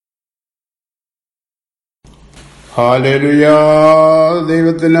ഹല്ലേലൂയാ.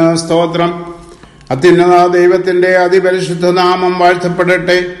 ദൈവത്തിന് സ്തോത്രം. അത്യുന്നത ദൈവത്തിന്റെ അതിപരിശുദ്ധ നാമം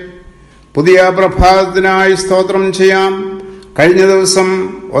വാഴ്ത്തപ്പെടട്ടെ. പുതിയ പ്രഭാതത്തിനായി സ്തോത്രം ചെയ്യാം. കഴിഞ്ഞ ദിവസം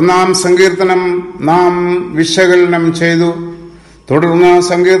 1-ാം സങ്കീർത്തനം നാം വിശകലനം ചെയ്തു. തുടർന്ന്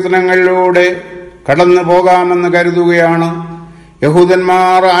സങ്കീർത്തനങ്ങളിലൂടെ കടന്നു പോകാമെന്ന് കരുതുകയാണ്.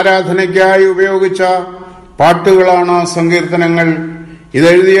 യഹൂദന്മാർ ആരാധനയ്ക്കായി ഉപയോഗിച്ച പാട്ടുകളാണ് സങ്കീർത്തനങ്ങൾ.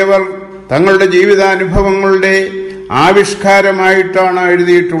 ഇതെഴുതിയവർ തങ്ങളുടെ ജീവിതാനുഭവങ്ങളുടെ ആവിഷ്കാരമായിട്ടാണ്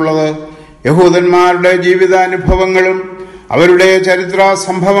എഴുതിയിട്ടുള്ളത്. യഹൂദന്മാരുടെ ജീവിതാനുഭവങ്ങളും അവരുടെ ചരിത്ര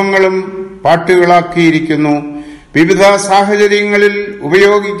സംഭവങ്ങളും പാട്ടുകളാക്കിയിരിക്കുന്നു. വിവിധ സാഹചര്യങ്ങളിൽ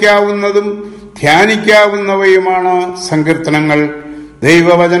ഉപയോഗിക്കാവുന്നതും ധ്യാനിക്കാവുന്നവയുമാണ് സങ്കീർത്തനങ്ങൾ.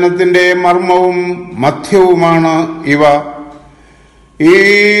 ദൈവവചനത്തിന്റെ മർമ്മവും മധ്യവുമാണ് ഇവ. ഈ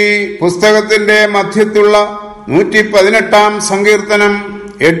പുസ്തകത്തിന്റെ മധ്യത്തുള്ള 118-ാം സങ്കീർത്തനം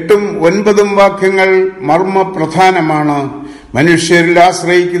 8ഉം 9ഉം വാക്യങ്ങൾ മർമ്മപ്രധാനമാണ്. മനുഷ്യരിൽ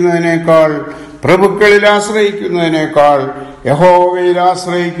ആശ്രയിക്കുന്നതിനേക്കാൾ, പ്രഭുക്കളിൽ ആശ്രയിക്കുന്നതിനേക്കാൾ യഹോവയിൽ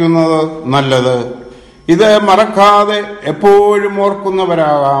ആശ്രയിക്കുന്നത് നല്ലത്. ഇത് മറക്കാതെ എപ്പോഴും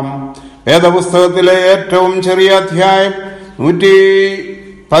ഓർക്കുന്നവരാകാം. വേദപുസ്തകത്തിലെ ഏറ്റവും ചെറിയ അധ്യായം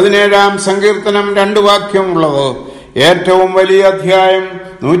 117-ാം സങ്കീർത്തനം 2 വാക്യമുള്ളത്. ഏറ്റവും വലിയ അധ്യായം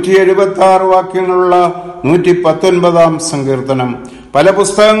 176 വാക്യങ്ങളുള്ള 119-ാം സങ്കീർത്തനം. പല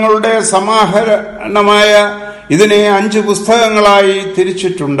പുസ്തകങ്ങളുടെ സമാഹരണമായ ഇതിനെ 5 പുസ്തകങ്ങളായി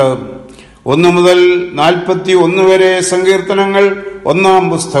തിരിച്ചിട്ടുണ്ട്. 1 മുതൽ 41 വരെ സങ്കീർത്തനങ്ങൾ 1-ാം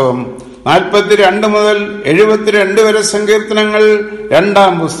പുസ്തകം, 42 മുതൽ 72 വരെ സങ്കീർത്തനങ്ങൾ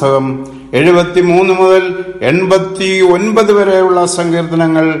 2-ാം പുസ്തകം, 73 മുതൽ 89 വരെയുള്ള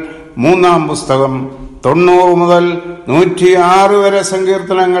സങ്കീർത്തനങ്ങൾ 3-ാം പുസ്തകം, 90 മുതൽ 106 വരെ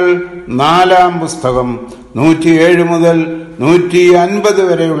സങ്കീർത്തനങ്ങൾ 4-ാം പുസ്തകം, 107 മുതൽ 150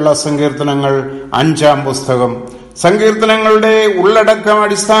 വരെയുള്ള സങ്കീർത്തനങ്ങൾ 5-ാം പുസ്തകം. സങ്കീർത്തനങ്ങളുടെ ഉള്ളടക്കം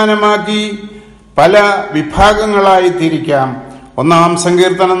അടിസ്ഥാനമാക്കി പല വിഭാഗങ്ങളായി തിരിക്കാം. 1-ാം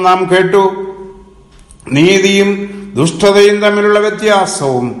സങ്കീർത്തനം നാം കേട്ടു. നീതിയും ദുഷ്ടതയും തമ്മിലുള്ള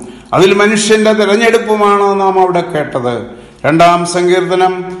വ്യത്യാസവും അതിൽ മനുഷ്യന്റെ തിരഞ്ഞെടുപ്പുമാണ് നാം അവിടെ കേട്ടത്. 2-ാം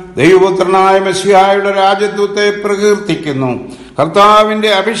സങ്കീർത്തനം ദൈവപുത്രനായ മശിഹായുടെ രാജത്വത്തെ പ്രകീർത്തിക്കുന്നു. കർത്താവിന്റെ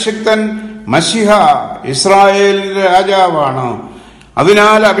അഭിഷിക്തൻ മശിഹ ഇസ്രായേലിന്റെ രാജാവാണ്.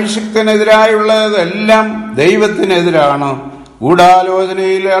 അതിനാൽ അഭിഷിക്തനെതിരായുള്ളതെല്ലാം ദൈവത്തിനെതിരാണ്.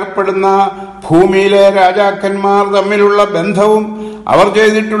 ഗൂഢാലോചനയിൽ ഏർപ്പെടുന്ന ഭൂമിയിലെ രാജാക്കന്മാർ തമ്മിലുള്ള ബന്ധവും അവർ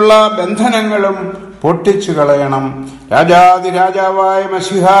ചെയ്തിട്ടുള്ള ബന്ധനങ്ങളും പൊട്ടിച്ചു കളയണം. രാജാതിരാജാവായ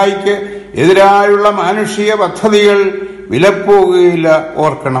മശിഹായ്ക്ക് എതിരായുള്ള മാനുഷിക പദ്ധതികൾ വിലപ്പോകുകയില്ല.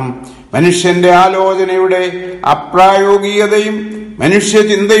 ഓർക്കണം, മനുഷ്യന്റെ ആലോചനയുടെ അപ്രായോഗികതയും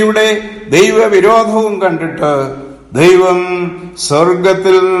മനുഷ്യചിന്തയുടെ ദൈവവിരോധവും കണ്ടിട്ട് ദൈവം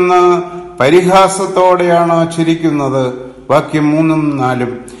സ്വർഗത്തിൽ നിന്ന് പരിഹാസത്തോടെയാണ് ചിരിക്കുന്നത്. വാക്യം 3ഉം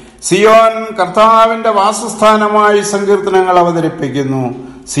 4ഉം. സിയോൻ കർത്താവിന്റെ വാസസ്ഥാനമായി സങ്കീർത്തനങ്ങൾ അവതരിപ്പിക്കുന്നു.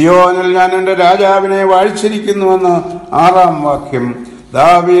 സിയോനിൽ ഞാൻ എന്റെ രാജാവിനെ വാഴ്ചിരിക്കുന്നുവെന്ന് 6-ാം വാക്യം.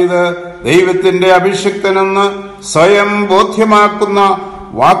 ദാവീദ് ദൈവത്തിന്റെ അഭിഷിക്തനെന്ന് സ്വയം ബോധ്യമാക്കുന്ന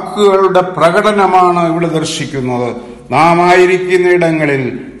വാക്കുകളുടെ പ്രകടനമാണ് ഇവിടെ ദർശിക്കുന്നത്. നാം ആയിരിക്കുന്ന ഇടങ്ങളിൽ,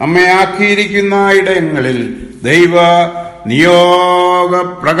 നമ്മെ ആക്കിയിരിക്കുന്ന ഇടങ്ങളിൽ ദൈവ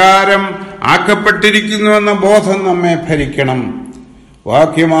നിയോഗപ്രകാരം ആക്കപ്പെട്ടിരിക്കുന്നുവെന്ന ബോധം നമ്മെ ഭരിക്കണം.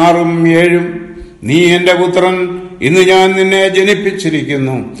 വാക്യം 6ഉം 7ഉം. നീ എന്റെ പുത്രൻ, ഇന്ന് ഞാൻ നിന്നെ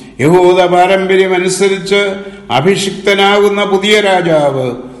ജനിപ്പിച്ചിരിക്കുന്നു. യഹൂദ പാരമ്പര്യം അനുസരിച്ച് അഭിഷിക്തനാകുന്ന പുതിയ രാജാവ്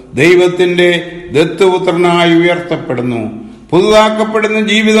ദൈവത്തിന്റെ ദത്തുപുത്രനായി ഉയർത്തപ്പെടുന്നു. പുതുതാക്കപ്പെടുന്ന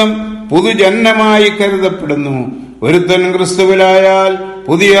ജീവിതം പുതുജന്മമായി കരുതപ്പെടുന്നു. ഒരുത്തൻ ക്രിസ്തുവിലായാൽ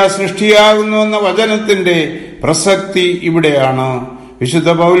പുതിയ സൃഷ്ടിയാകുന്നുവെന്ന വചനത്തിന്റെ പ്രസക്തി ഇവിടെയാണ്. വിശുദ്ധ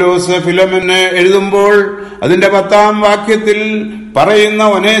പൗലോസ് ഫിലോമോന് എഴുതുമ്പോൾ അതിന്റെ 10-ാം വാക്യത്തിൽ പറയുന്ന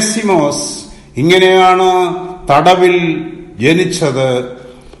ഒനേസിമോസ് ഇങ്ങനെയാണ് തടവിൽ ജനിച്ചത്.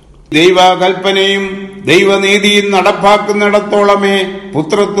 ദൈവകൽപ്പനയും ദൈവനീതിയും നടപ്പാക്കുന്നിടത്തോളമേ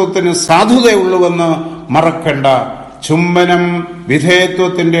പുത്രത്വത്തിന് സാധുതയുള്ളൂവെന്ന് മറക്കണ്ട. ചുംബനം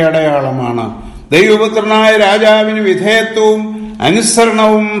വിധേയത്വത്തിന്റെ അടയാളമാണ്. ദൈവപുത്രനായ രാജാവിന് വിധേയത്വവും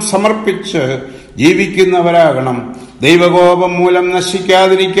അനുസരണവും സമർപ്പിച്ച് ജീവിക്കുന്നവരാകണം. ദൈവകോപം മൂലം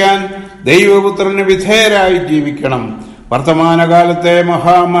നശിക്കാതിരിക്കാൻ ദൈവപുത്രന് വിധേയരായി ജീവിക്കണം. വർത്തമാനകാലത്തെ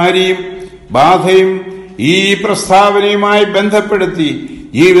മഹാമാരിയും ബാധയും ഈ പ്രസ്താവനയുമായി ബന്ധപ്പെടുത്തി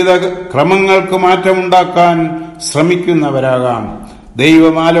ജീവിത ക്രമങ്ങൾക്ക് മാറ്റമുണ്ടാക്കാൻ ശ്രമിക്കുന്നവരാകാം.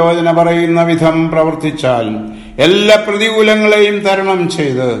 ദൈവമാലോചന പറയുന്ന വിധം പ്രവർത്തിച്ചാൽ എല്ലാ പ്രതികൂലങ്ങളെയും തരണം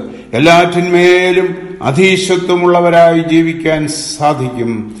ചെയ്ത് എല്ലാറ്റിന്മേലും അധീശത്വമുള്ളവരായി ജീവിക്കാൻ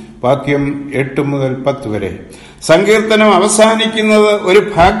സാധിക്കും. വാക്യം 8 മുതൽ 10 വരെ. സങ്കീർത്തനം അവസാനിക്കുന്നത് ഒരു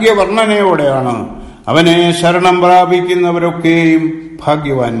ഭാഗ്യവർണ്ണനയോടെയാണ്. അവനെ ശരണം പ്രാപിക്കുന്നവരൊക്കെയും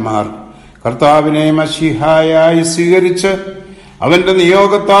ഭാഗ്യവാന്മാർ. കർത്താവിനെ മശീഹായായി സ്വീകരിച്ച് അവന്റെ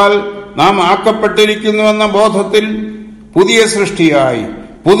നിയോഗത്താൽ നാം ആക്കപ്പെട്ടിരിക്കുന്നുവെന്ന ബോധത്തിൽ പുതിയ സൃഷ്ടിയായി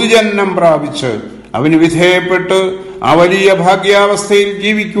പുതുജന്മം പ്രാപിച്ച് അവന് വിധേയപ്പെട്ട് ആ വലിയ ഭാഗ്യാവസ്ഥയിൽ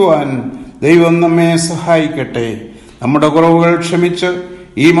ജീവിക്കുവാൻ ദൈവം നമ്മെ സഹായിക്കട്ടെ. നമ്മുടെ കുറവുകൾ ക്ഷമിച്ച്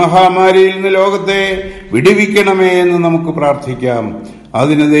ഈ മഹാമാരിയിൽ നിന്ന് ലോകത്തെ വിടുവിക്കണമേ എന്ന് നമുക്ക് പ്രാർത്ഥിക്കാം.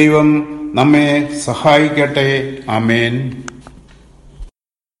 അതിന് ദൈവം നമ്മെ സഹായിക്കട്ടെ. ആമേൻ.